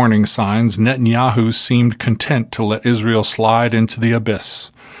flashing warning signs, Netanyahu seemed content to let Israel slide into the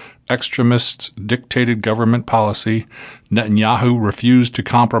abyss. Extremists dictated government policy. Netanyahu refused to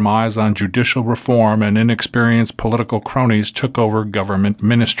compromise on judicial reform, and inexperienced political cronies took over government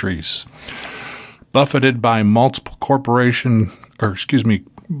ministries. Buffeted by multiple corruption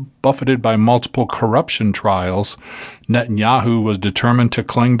trials, Netanyahu was determined to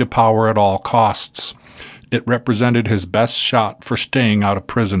cling to power at all costs. It represented his best shot for staying out of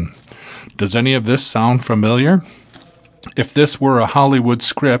prison. Does any of this sound familiar? If this were a Hollywood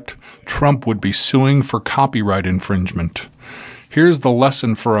script, Trump would be suing for copyright infringement. Here's the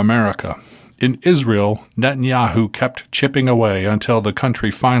lesson for America. In Israel, Netanyahu kept chipping away until the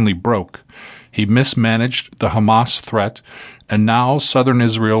country finally broke. He mismanaged the Hamas threat, and now southern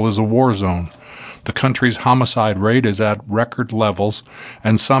Israel is a war zone. The country's homicide rate is at record levels,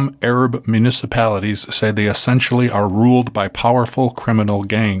 and some Arab municipalities say they essentially are ruled by powerful criminal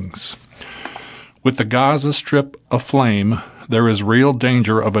gangs. With the Gaza Strip aflame, there is real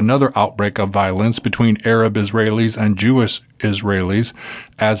danger of another outbreak of violence between Arab Israelis and Jewish Israelis,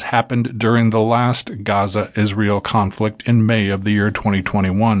 as happened during the last Gaza-Israel conflict in May of the year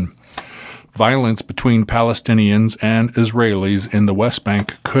 2021. Violence between Palestinians and Israelis in the West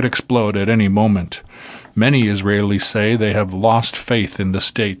Bank could explode at any moment. Many Israelis say they have lost faith in the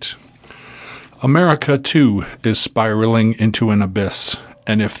state. America, too, is spiraling into an abyss.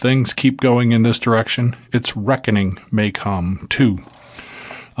 And if things keep going in this direction, its reckoning may come, too.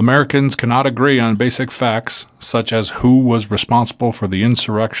 Americans cannot agree on basic facts, such as who was responsible for the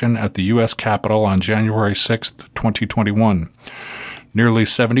insurrection at the U.S. Capitol on January 6, 2021. Nearly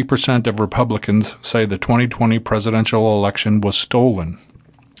 70% of Republicans say the 2020 presidential election was stolen.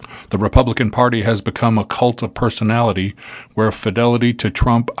 The Republican Party has become a cult of personality where fidelity to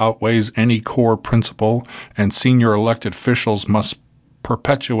Trump outweighs any core principle, and senior elected officials must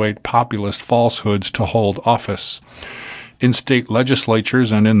perpetuate populist falsehoods to hold office. In state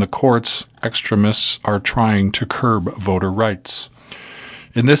legislatures and in the courts, extremists are trying to curb voter rights.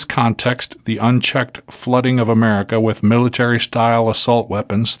 In this context, the unchecked flooding of America with military-style assault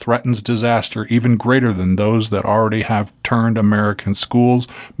weapons threatens disaster even greater than those that already have turned American schools,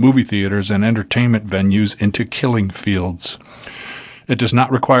 movie theaters, and entertainment venues into killing fields. It does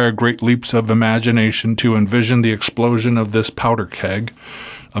not require great leaps of imagination to envision the explosion of this powder keg.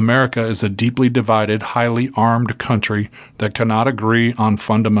 America is a deeply divided, highly armed country that cannot agree on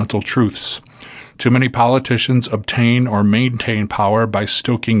fundamental truths. Too many politicians obtain or maintain power by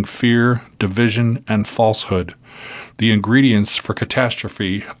stoking fear, division, and falsehood. The ingredients for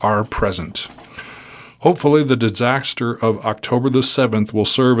catastrophe are present. Hopefully, the disaster of October the 7th will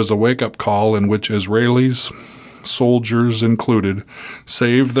serve as a wake-up call in which Israelis, soldiers included,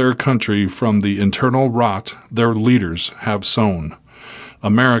 save their country from the internal rot their leaders have sown.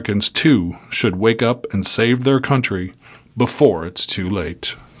 Americans, too, should wake up and save their country before it's too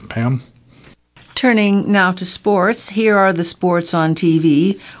late. Pam? Turning now to sports, here are the sports on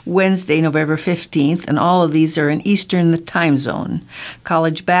TV, Wednesday, November 15th, and all of these are in Eastern time zone.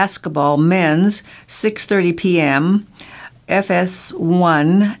 College basketball, men's, 6:30 p.m.,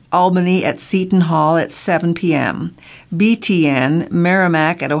 FS1, Albany at Seton Hall at 7 p.m., BTN,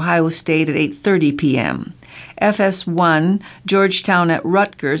 Merrimack at Ohio State at 8:30 p.m., FS1, Georgetown at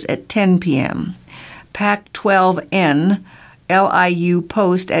Rutgers at 10 p.m., Pac-12N, LIU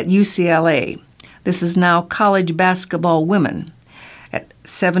Post at UCLA. This is now college basketball women. At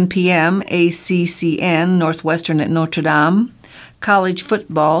 7 p.m., ACCN, Northwestern at Notre Dame. College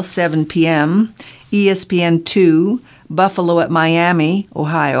football, 7 p.m., ESPN2, Buffalo at Miami,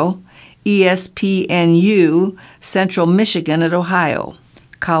 Ohio. ESPNU, Central Michigan at Ohio.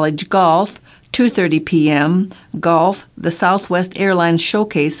 College golf, 2:30 p.m., golf, the Southwest Airlines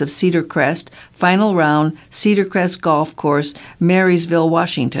Showcase of Cedar Crest, final round, Cedar Crest Golf Course, Marysville,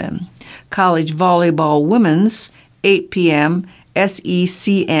 Washington. College volleyball women's, 8 p.m.,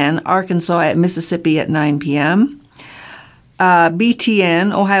 SECN, Arkansas at Mississippi at 9 p.m.,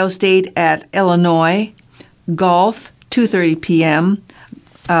 BTN, Ohio State at Illinois, golf, 2:30 p.m.,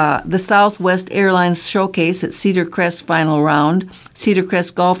 the Southwest Airlines Showcase at Cedar Crest final round, Cedar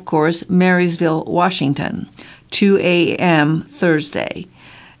Crest Golf Course, Marysville, Washington, 2 a.m. Thursday.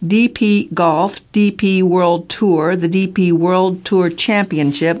 DP Golf, DP World Tour, the DP World Tour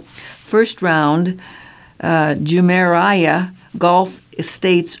Championship, first round, Jumeirah Golf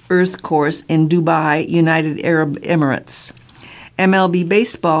Estates Earth Course in Dubai, United Arab Emirates. MLB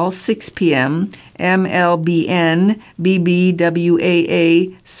Baseball, 6 p.m., MLBN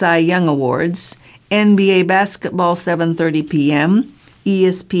BBWAA Cy Young Awards. NBA Basketball, 7:30 p.m.,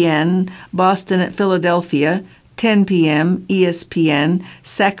 ESPN Boston at Philadelphia, 10 p.m., ESPN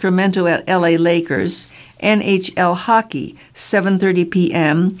Sacramento at LA Lakers. NHL Hockey, 7:30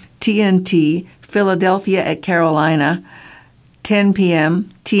 p.m., TNT Philadelphia at Carolina, 10 p.m.,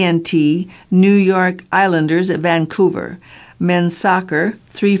 TNT New York Islanders at Vancouver. Men's soccer,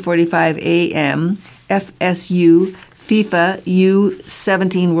 3:45 a.m., FSU FIFA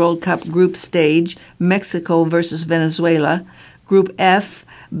U17 World Cup Group Stage, Mexico versus Venezuela. Group F,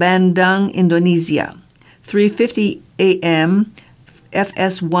 Bandung, Indonesia. 3:50 a.m.,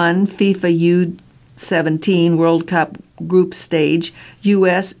 FS1 FIFA U17 World Cup Group Stage,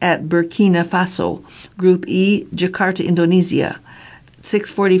 U.S. at Burkina Faso. Group E, Jakarta, Indonesia.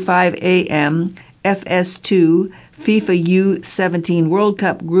 6:45 a.m., FS2 FIFA U17 World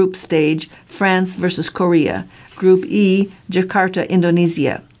Cup Group Stage, France versus Korea. Group E, Jakarta,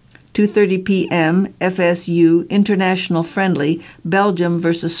 Indonesia. 2:30 p.m., FSU International Friendly, Belgium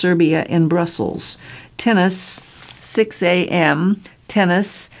versus Serbia in Brussels. Tennis, 6 a.m.,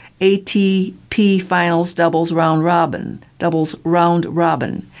 tennis, ATP Finals doubles round robin.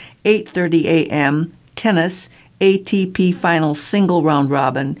 8:30 a.m., tennis, ATP Finals single round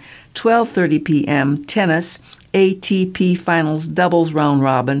robin. 12:30 p.m., tennis, ATP Finals doubles round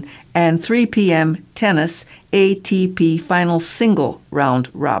robin, and 3 p.m. tennis, ATP Finals single round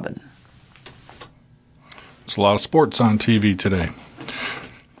robin. It's a lot of sports on TV today.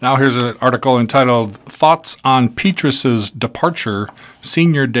 Now here's an article entitled Thoughts on Petrus's Departure,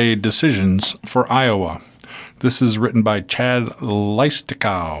 Senior Day Decisions for Iowa. This is written by Chad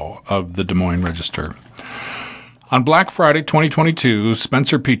Leistikow of the Des Moines Register. On Black Friday 2022,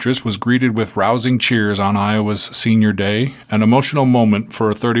 Spencer Petras was greeted with rousing cheers on Iowa's Senior Day, an emotional moment for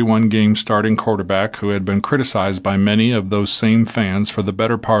a 31-game starting quarterback who had been criticized by many of those same fans for the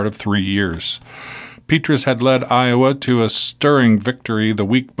better part of 3 years. Petras had led Iowa to a stirring victory the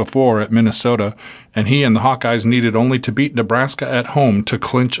week before at Minnesota, and he and the Hawkeyes needed only to beat Nebraska at home to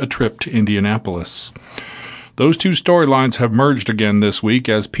clinch a trip to Indianapolis. Those two storylines have merged again this week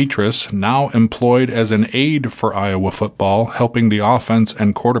as Petras, now employed as an aide for Iowa football, helping the offense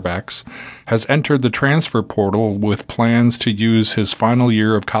and quarterbacks, has entered the transfer portal with plans to use his final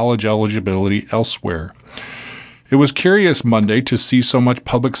year of college eligibility elsewhere. It was curious Monday to see so much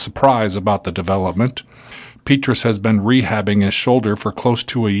public surprise about the development. Petras has been rehabbing his shoulder for close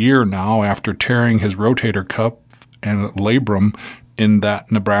to a year now after tearing his rotator cuff and labrum in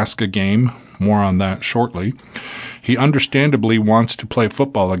that Nebraska game. More on that shortly. He understandably wants to play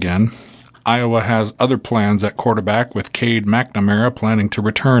football again. Iowa has other plans at quarterback, with Cade McNamara planning to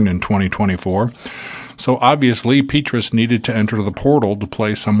return in 2024. So obviously, Petrus needed to enter the portal to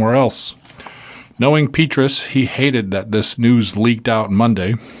play somewhere else. Knowing Petrus, he hated that this news leaked out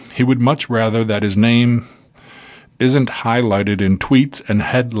Monday. He would much rather that his name isn't highlighted in tweets and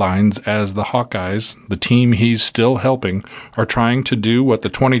headlines, as the Hawkeyes, the team he's still helping, are trying to do what the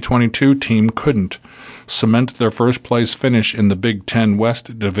 2022 team couldn't: cement their first-place finish in the Big Ten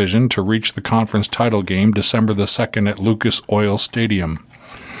West Division to reach the conference title game December the 2nd at Lucas Oil Stadium.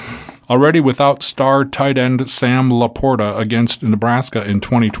 Already without star tight end Sam Laporta against Nebraska in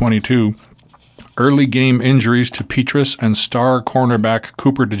 2022, early game injuries to Petrus and star cornerback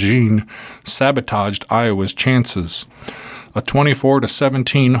Cooper DeJean sabotaged Iowa's chances. A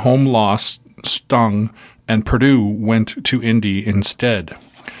 24-17 home loss stung, and Purdue went to Indy instead.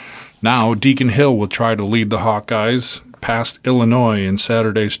 Now, Deacon Hill will try to lead the Hawkeyes past Illinois in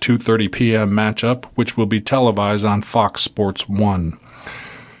Saturday's 2:30 p.m. matchup, which will be televised on Fox Sports 1.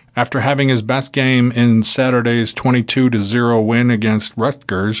 After having his best game in Saturday's 22-0 win against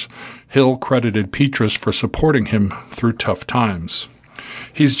Rutgers, Hill credited Petrus for supporting him through tough times.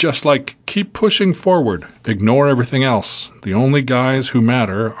 He's just like, keep pushing forward, ignore everything else. The only guys who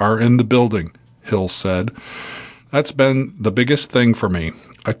matter are in the building, Hill said. That's been the biggest thing for me.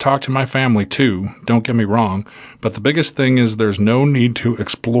 I talk to my family too, don't get me wrong, but the biggest thing is there's no need to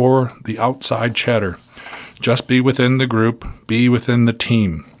explore the outside chatter. Just be within the group, be within the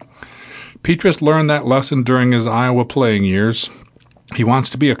team. Petrus learned that lesson during his Iowa playing years. He wants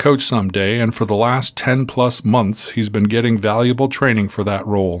to be a coach someday, and for the last 10-plus months, he's been getting valuable training for that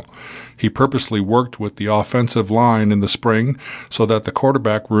role. He purposely worked with the offensive line in the spring so that the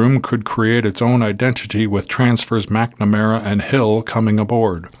quarterback room could create its own identity, with transfers McNamara and Hill coming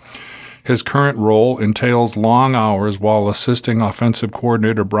aboard. His current role entails long hours while assisting offensive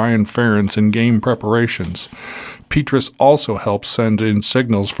coordinator Brian Ferentz in game preparations. Petrus also helps send in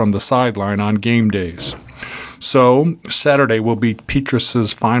signals from the sideline on game days. So, Saturday will be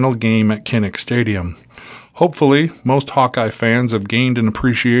Petrus's final game at Kinnick Stadium. Hopefully, most Hawkeye fans have gained an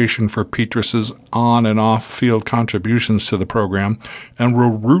appreciation for Petrus's on- and off-field contributions to the program and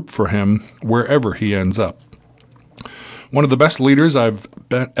will root for him wherever he ends up. One of the best leaders I've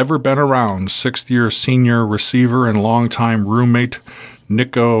ever been around, sixth-year senior receiver and longtime roommate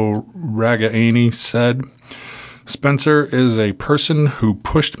Nico Ragaini said, Spencer is a person who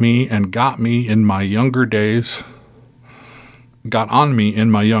pushed me and got on me in my younger days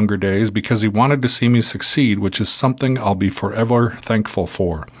because he wanted to see me succeed, which is something I'll be forever thankful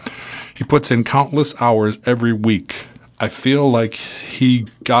for. He puts in countless hours every week. I feel like he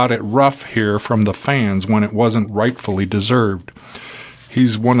got it rough here from the fans when it wasn't rightfully deserved.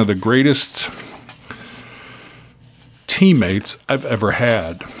 He's one of the greatest teammates I've ever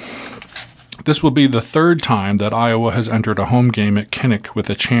had. This will be the third time that Iowa has entered a home game at Kinnick with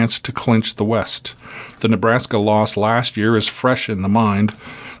a chance to clinch the West. The Nebraska loss last year is fresh in the mind.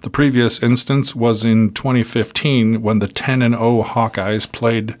 The previous instance was in 2015 when the 10-0 Hawkeyes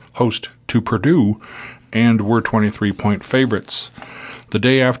played host to Purdue and were 23-point favorites. The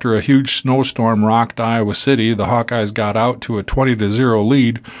day after a huge snowstorm rocked Iowa City, the Hawkeyes got out to a 20-0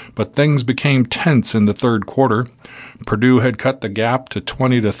 lead, but things became tense in the third quarter. Purdue had cut the gap to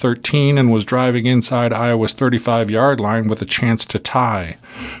 20-13 and was driving inside Iowa's 35-yard line with a chance to tie.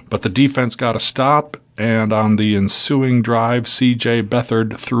 But the defense got a stop, and on the ensuing drive, C.J.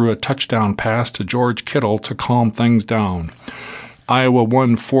 Beathard threw a touchdown pass to George Kittle to calm things down. Iowa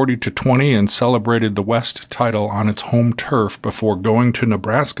won 40-20 and celebrated the West title on its home turf before going to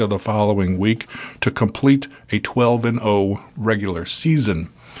Nebraska the following week to complete a 12-0 regular season.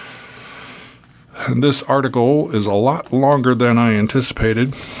 And this article is a lot longer than I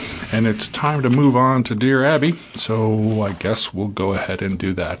anticipated, and it's time to move on to Dear Abby, so I guess we'll go ahead and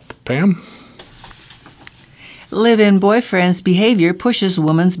do that. Pam? Live-in boyfriend's behavior pushes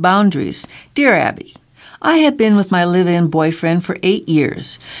woman's boundaries. Dear Abby, I have been with my live-in boyfriend for 8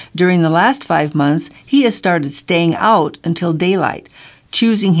 years. During the last 5 months, he has started staying out until daylight,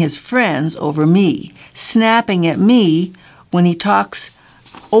 choosing his friends over me, snapping at me when he talks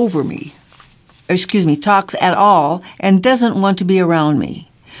at all, and doesn't want to be around me.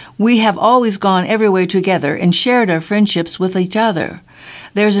 We have always gone everywhere together and shared our friendships with each other.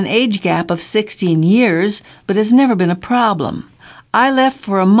 There's an age gap of 16 years, but it's never been a problem. I left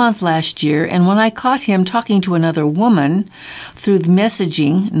for a month last year, and when I caught him talking to another woman through the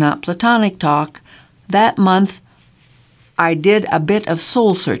messaging, not platonic talk, that month I did a bit of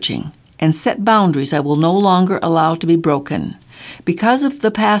soul searching and set boundaries I will no longer allow to be broken. Because of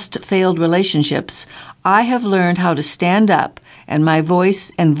the past failed relationships, I have learned how to stand up and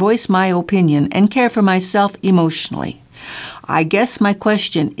voice my opinion and care for myself emotionally. I guess my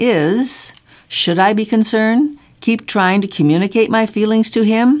question is, should I be concerned, keep trying to communicate my feelings to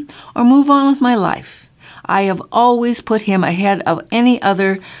him, or move on with my life? I have always put him ahead of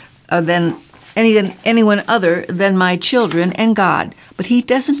anyone other than my children and God, but he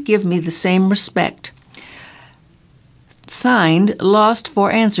doesn't give me the same respect. Signed, Lost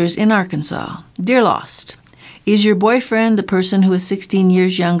for Answers in Arkansas. Dear Lost, is your boyfriend the person who is 16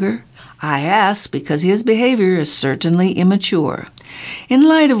 years younger? I ask because his behavior is certainly immature. In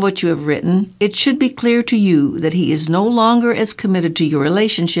light of what you have written, it should be clear to you that he is no longer as committed to your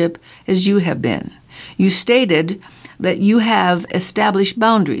relationship as you have been. You stated that you have established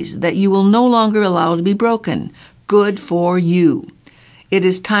boundaries that you will no longer allow to be broken. Good for you. It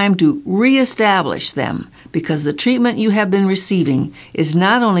is time to reestablish them because the treatment you have been receiving is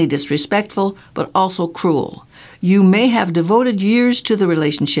not only disrespectful but also cruel. You may have devoted years to the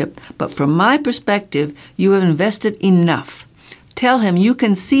relationship, but from my perspective, you have invested enough. Tell him you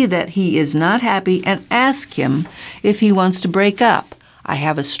can see that he is not happy and ask him if he wants to break up. I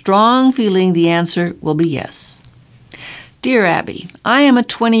have a strong feeling the answer will be yes. Dear Abby, I am a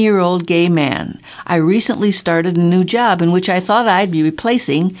 20-year-old gay man. I recently started a new job in which I thought I'd be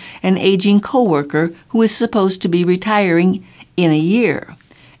replacing an aging coworker who is supposed to be retiring in a year.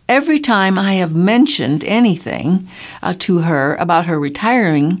 Every time I have mentioned anything to her about her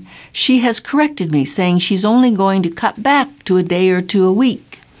retiring, she has corrected me, saying she's only going to cut back to a day or two a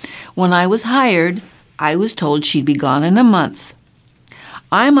week. When I was hired, I was told she'd be gone in a month.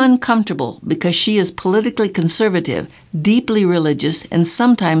 I'm uncomfortable because she is politically conservative, deeply religious, and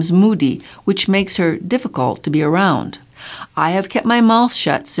sometimes moody, which makes her difficult to be around. I have kept my mouth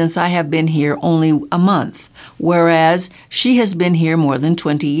shut since I have been here only a month, whereas she has been here more than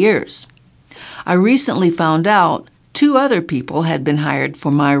 20 years. I recently found out 2 other people had been hired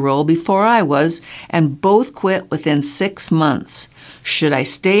for my role before I was, and both quit within 6 months. Should I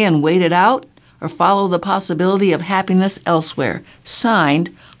stay and wait it out, or follow the possibility of happiness elsewhere?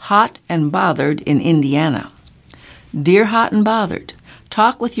 Signed, Hot and Bothered in Indiana. Dear Hot and Bothered,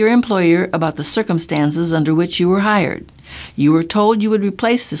 talk with your employer about the circumstances under which you were hired. You were told you would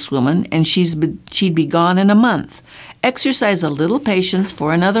replace this woman and she'd be gone in a month. Exercise a little patience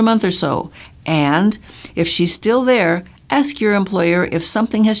for another month or so, and if she's still there, ask your employer if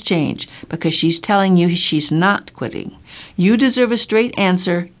something has changed because she's telling you she's not quitting. You deserve a straight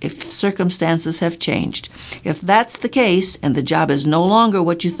answer if circumstances have changed. If that's the case and the job is no longer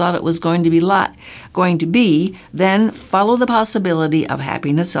what you thought it was going to be, then follow the possibility of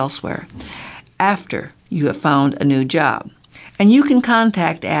happiness elsewhere after you have found a new job. And you can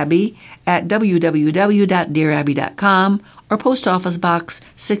contact Abby at www.dearabby.com or Post Office Box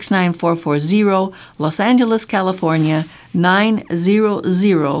 69440, Los Angeles, California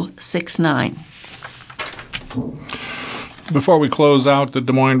 90069. Before we close out the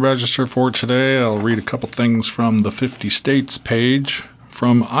Des Moines Register for today, I'll read a couple things from the 50 States page.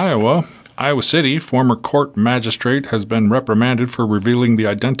 From Iowa City, former court magistrate has been reprimanded for revealing the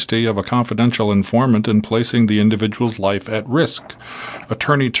identity of a confidential informant and placing the individual's life at risk.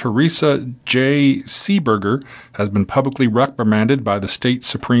 Attorney Teresa J. Seeberger has been publicly reprimanded by the state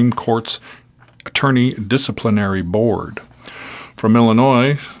Supreme Court's Attorney Disciplinary Board. From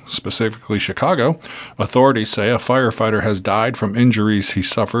Illinois, specifically Chicago, authorities say a firefighter has died from injuries he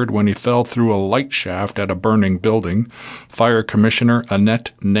suffered when he fell through a light shaft at a burning building. Fire Commissioner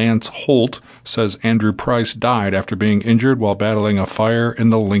Annette Nance Holt says Andrew Price died after being injured while battling a fire in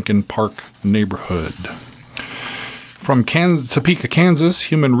the Lincoln Park neighborhood. From Topeka,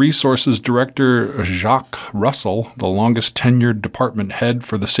 Kansas, Human Resources Director Jacques Russell, the longest tenured department head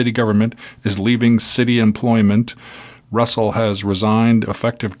for the city government, is leaving city employment. Russell has resigned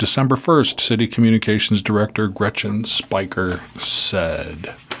effective December 1st, City Communications Director Gretchen Spiker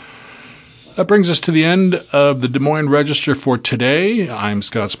said. That brings us to the end of the Des Moines Register for today. I'm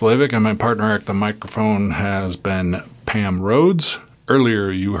Scott Splavik, and my partner at the microphone has been Pam Rhodes. Earlier,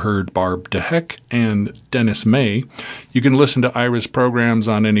 you heard Barb DeHeck and Dennis May. You can listen to Ira's programs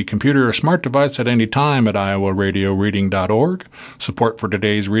on any computer or smart device at any time at iowaradioreading.org. Support for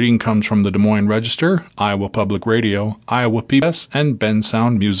today's reading comes from the Des Moines Register, Iowa Public Radio, Iowa PBS, and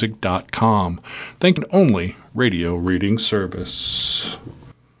bensoundmusic.com. Thank you only Radio Reading Service.